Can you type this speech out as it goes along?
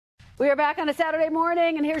We are back on a Saturday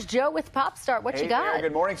morning, and here's Joe with Pop Start. What you got? There,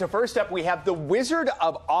 good morning. So first up, we have The Wizard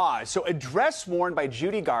of Oz. So a dress worn by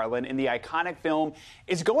Judy Garland in the iconic film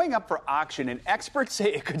is going up for auction, and experts say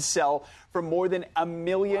it could sell for more than $1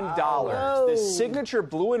 million. Wow. The signature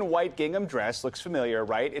blue and white gingham dress looks familiar,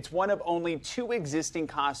 right? It's one of only 2 existing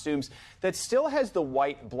costumes that still has the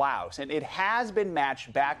white blouse, and it has been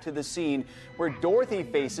matched back to the scene where Dorothy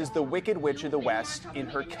faces the Wicked Witch of the West in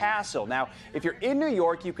her castle. Now, if you're in New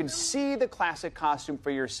York, you can see the classic costume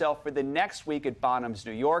for yourself for the next week at Bonham's,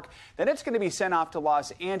 New York. Then it's going to be sent off to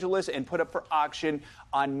Los Angeles and put up for auction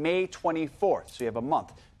on May 24th. So you have a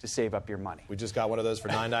month to save up your money. We just got one of those for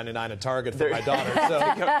 $9.99 at Target for my daughter. So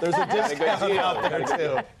there's a discount out there,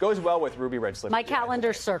 too. Goes well with ruby red slippers. My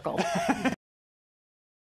calendar circle.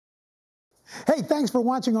 Hey, thanks for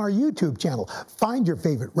watching our YouTube channel. Find your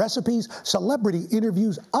favorite recipes, celebrity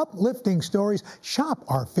interviews, uplifting stories, shop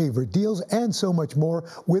our favorite deals, and so much more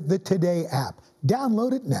with the Today app.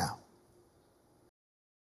 Download it now.